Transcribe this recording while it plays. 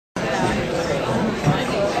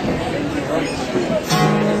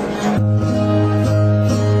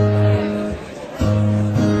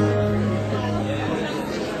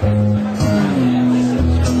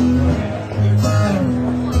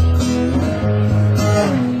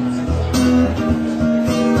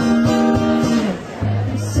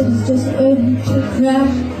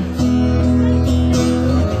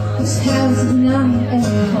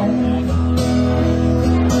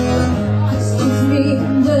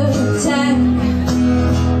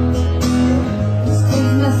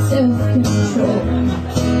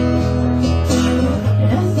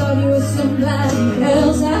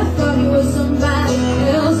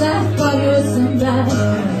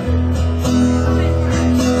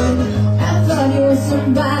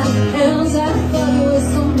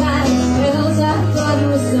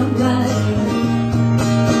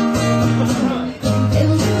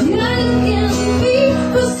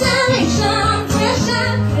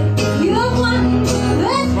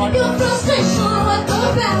your frustration, what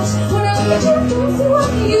about? When I look at you, don't see what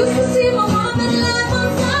you used to see my mom and life.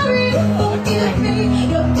 I'm sorry, forgive me,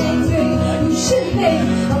 you're angry, you should be.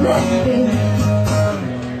 I'm happy,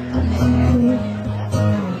 I'm happy.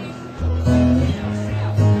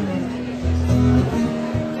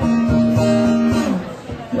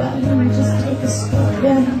 Why don't you just take a step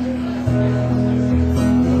back?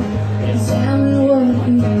 Examine what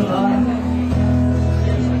you are.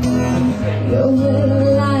 Your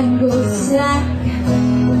little line goes slack.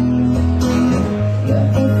 You're a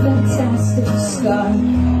fantastic scar.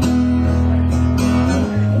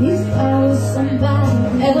 You thought I was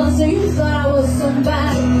somebody else. You thought I was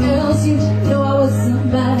somebody else. You didn't know I was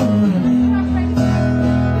somebody.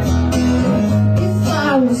 You thought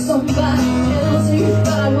I was somebody else. You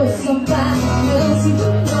thought I was somebody else. You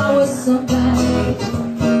didn't know I was somebody.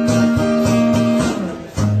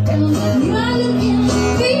 And you are looking to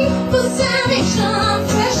me for salvation. I'm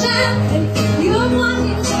fresh out, and if you're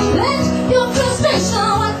wanting to let your frustration,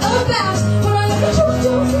 what about? When I look at you,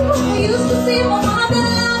 don't see what I used to see my mom and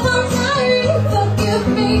life. I'm sorry, forgive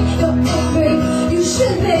me, you're angry, you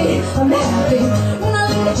should be. I'm happy. When I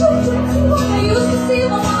look at you, don't see what I used to see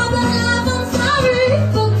my mom and life. I'm sorry,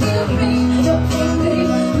 forgive me, you're angry,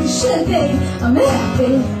 you should be. I'm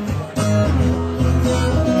happy.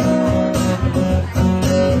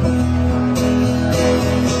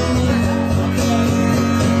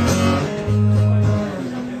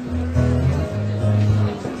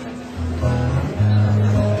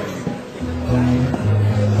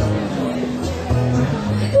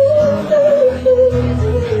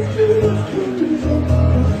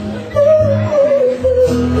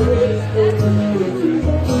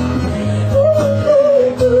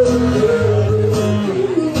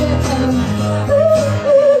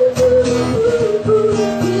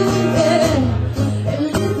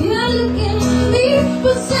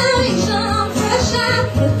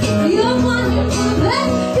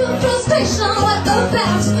 What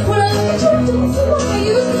about? When I look at you, don't see what I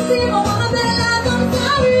used to see my mom and life. I'm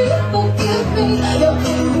sorry, forgive me, you're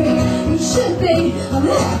angry, you should be. I'm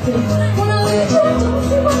happy. When I look at you, don't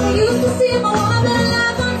see what I used to see my mom and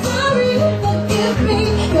life. I'm sorry, forgive me,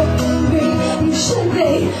 you're angry, you should be.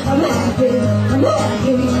 I'm happy, I'm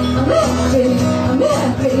happy, I'm happy.